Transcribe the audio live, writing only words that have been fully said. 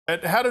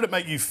How did it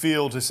make you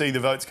feel to see the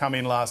votes come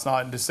in last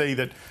night and to see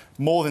that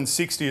more than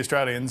 60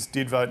 Australians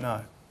did vote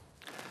no?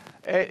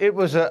 It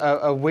was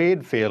a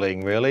weird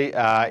feeling, really.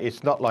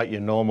 It's not like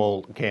your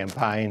normal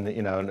campaign,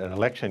 you know, an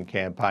election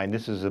campaign.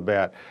 This is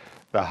about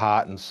the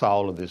heart and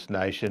soul of this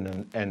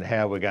nation and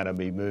how we're going to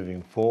be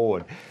moving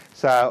forward.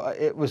 So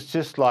it was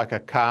just like a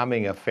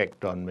calming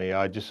effect on me.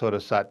 I just sort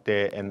of sat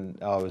there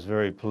and I was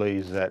very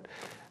pleased that,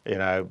 you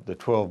know, the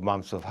 12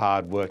 months of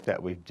hard work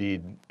that we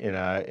did, you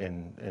know,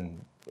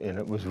 and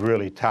it was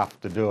really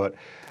tough to do it.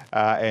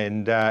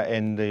 And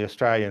the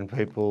Australian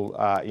people,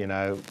 you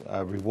know,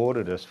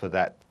 rewarded us for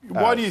that.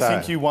 Why do you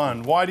think you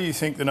won? Why do you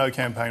think the No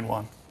campaign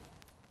won?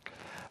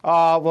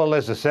 Well,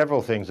 there's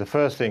several things. The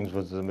first thing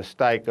was the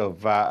mistake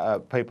of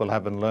people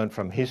haven't learned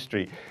from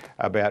history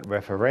about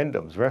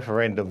referendums.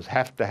 Referendums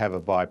have to have a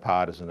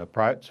bipartisan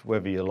approach,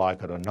 whether you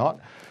like it or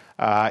not.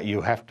 You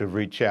have to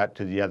reach out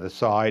to the other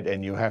side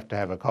and you have to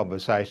have a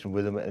conversation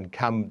with them and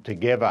come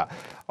together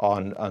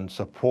on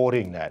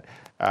supporting that.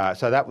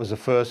 So that was the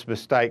first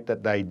mistake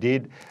that they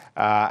did.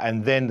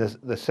 And then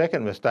the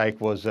second mistake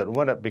was that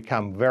when it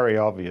became very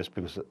obvious,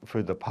 because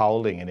through the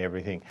polling and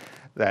everything,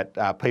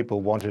 that people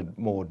wanted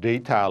more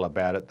detail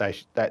about it,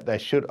 they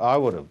should. I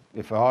would have,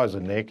 if I was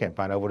in their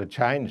campaign, I would have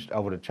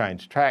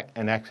changed track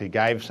and actually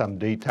gave some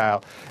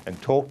detail and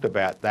talked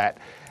about that.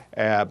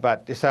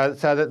 But so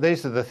that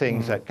these are the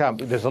things that come.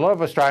 There's a lot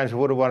of Australians who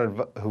would have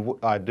wanted, who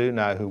I do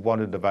know, who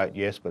wanted to vote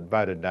yes but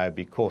voted no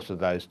because of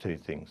those two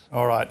things.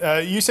 All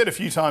right. You said a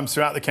few times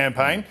throughout the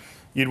campaign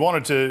you'd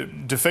wanted to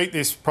defeat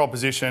this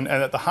proposition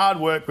and that the hard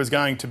work was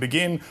going to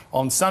begin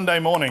on Sunday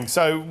morning.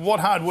 So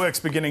what hard work's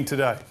beginning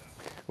today?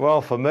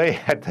 Well, for me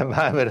at the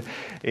moment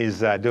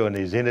is doing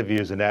these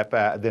interviews and that.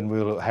 Then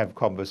we'll have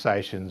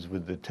conversations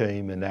with the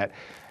team and that.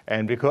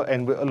 And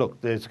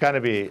look, there's going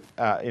to be,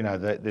 you know,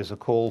 there's a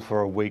call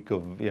for a week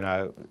of, you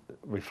know,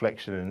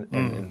 reflection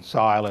and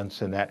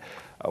silence and that.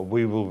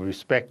 We will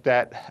respect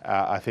that.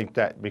 I think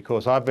that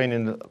because I've been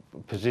in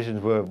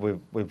positions where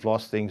we've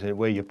lost things and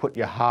where you put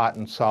your heart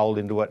and soul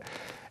into it,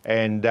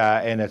 and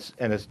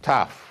it's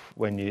tough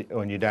when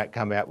you don't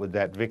come out with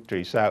that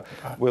victory. So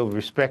we'll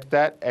respect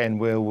that, and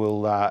we'll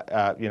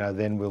you know,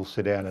 then we'll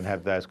sit down and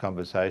have those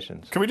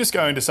conversations. Can we just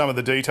go into some of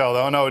the detail,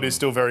 though? I know it is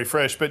still very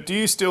fresh, but do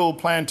you still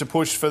plan to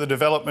push for the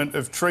development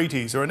of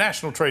treaties or a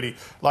national treaty,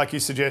 like you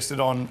suggested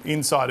on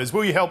Insiders?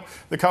 Will you help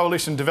the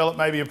coalition develop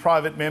maybe a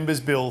private members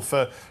bill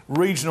for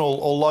regional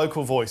or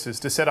local voices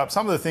to set up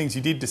some of the things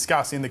you did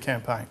discuss in the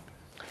campaign?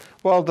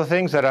 Well, the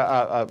things that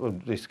I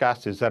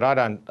discussed is that I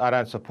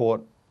don't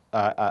support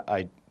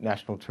a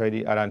national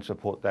treaty. I don't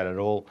support that at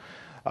all.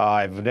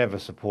 I've never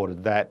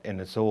supported that, and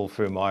it's all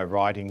through my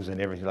writings and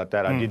everything like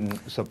that. I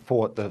didn't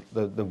support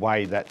the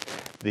way that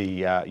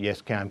the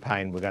Yes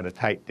campaign were going to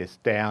take this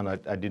down. I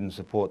didn't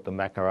support the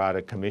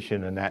Makarrata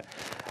Commission and that.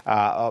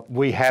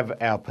 We have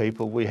our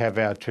people, we have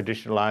our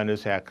traditional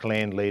owners, our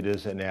clan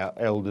leaders and our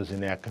elders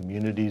in our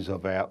communities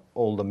of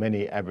all the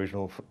many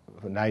Aboriginal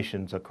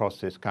nations across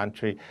this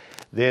country.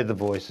 They're the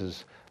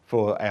voices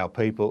for our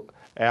people.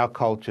 Our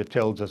culture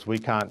tells us we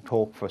can't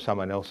talk for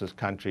someone else's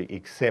country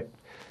except,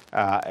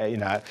 you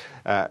know,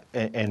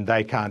 and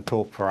they can't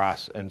talk for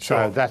us. And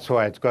so that's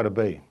why it's got to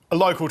be.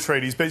 Local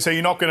treaties. But so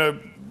you're not going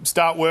to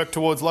start work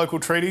towards local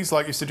treaties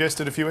like you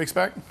suggested a few weeks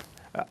back?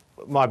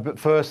 My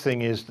first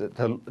thing is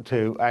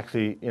to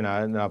actually, you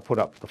know, and I put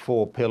up the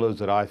 4 pillars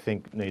that I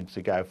think needs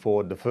to go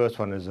forward. The first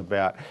one is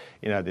about,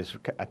 you know, this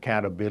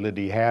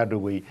accountability. How do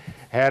we,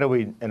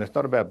 and it's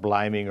not about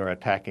blaming or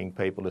attacking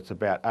people. It's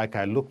about,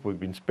 okay, look, we've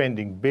been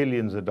spending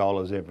billions of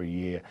dollars every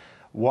year.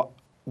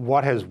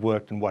 What has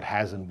worked and what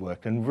hasn't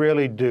worked, and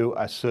really do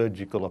a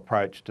surgical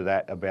approach to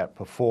that about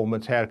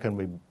performance. How can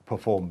we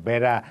perform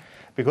better?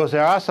 Because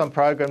there are some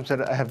programs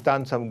that have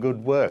done some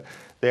good work.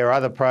 There are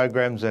other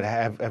programs that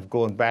have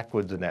gone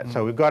backwards in that.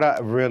 So we've got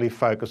to really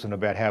focus on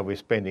about how we're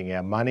spending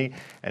our money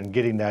and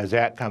getting those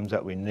outcomes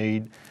that we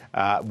need,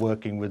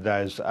 working with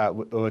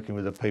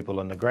the people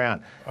on the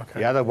ground.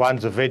 The other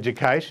ones of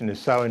education is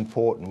so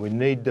important. We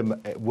need to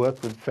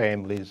work with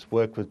families,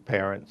 work with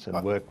parents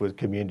and work with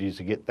communities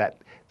to get that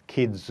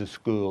kids to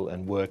school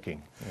and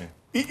working.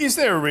 Is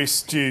there a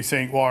risk, do you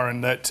think, Warren,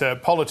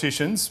 that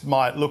politicians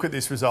might look at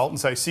this result and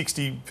say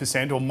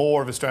 60% or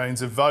more of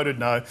Australians have voted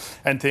no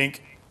and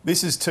think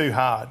this is too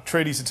hard,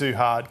 treaties are too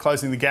hard,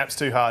 closing the gap's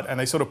too hard, and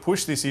they sort of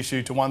push this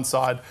issue to one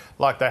side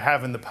like they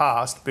have in the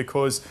past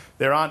because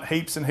there aren't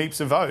heaps and heaps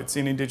of votes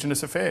in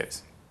Indigenous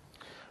affairs?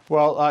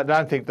 Well, I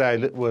don't think they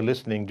were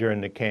listening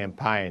during the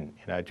campaign.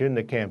 You know, during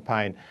the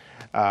campaign,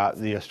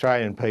 the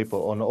Australian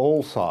people on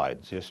all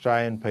sides, the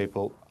Australian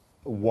people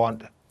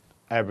want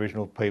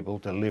Aboriginal people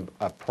to live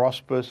a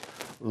prosperous,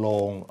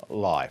 long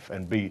life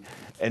and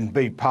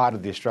be part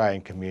of the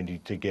Australian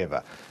community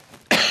together.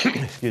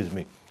 Excuse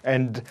me.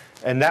 And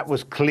that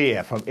was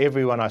clear from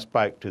everyone I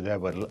spoke to. They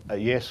were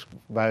yes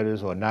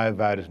voters or no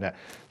voters. Now,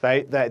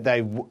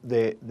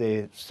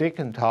 they're sick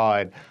and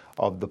tired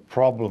of the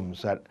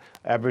problems that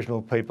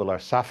Aboriginal people are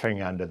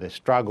suffering under, the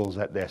struggles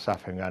that they're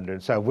suffering under.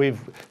 And so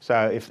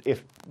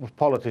if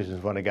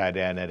politicians want to go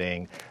down that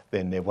end,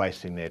 then they're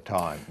wasting their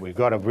time. We've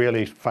got to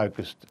really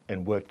focus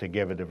and work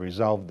together to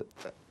resolve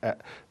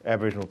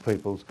Aboriginal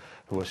peoples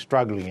who are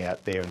struggling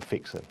out there and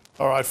fix it.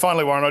 All right,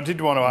 finally, Warren, I did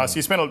want to ask,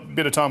 you spent a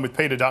bit of time with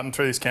Peter Dutton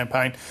through this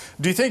campaign.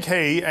 Do you think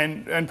he,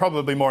 and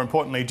probably more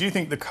importantly, do you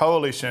think the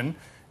coalition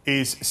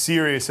is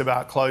serious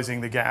about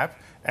closing the gap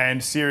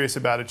and serious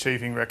about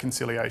achieving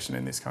reconciliation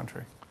in this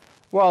country?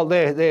 Well,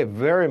 they're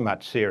very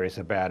much serious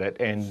about it,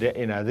 and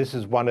you know, this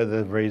is one of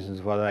the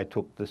reasons why they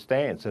took the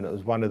stance, and it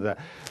was one of the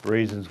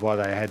reasons why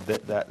they had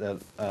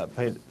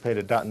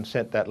Peter Dutton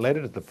sent that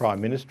letter to the Prime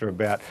Minister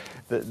about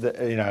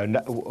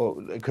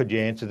could you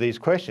answer these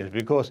questions,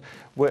 because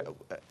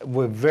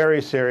we're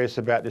very serious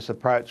about this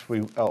approach.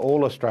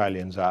 All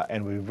Australians are,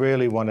 and we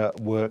really want to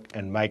work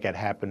and make it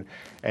happen.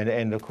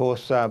 And of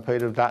course,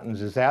 Peter Dutton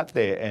is out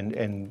there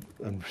and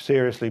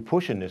seriously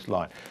pushing this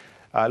line.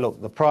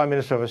 Look, the Prime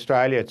Minister of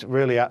Australia, it's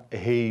really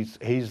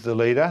he's the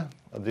leader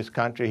of this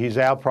country. He's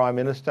our Prime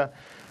Minister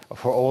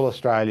for all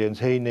Australians.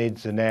 He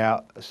needs to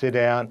now sit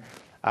down,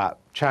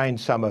 change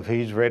some of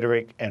his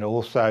rhetoric, and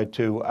also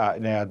to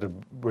now to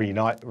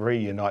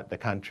reunite the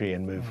country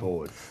and move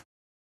forward.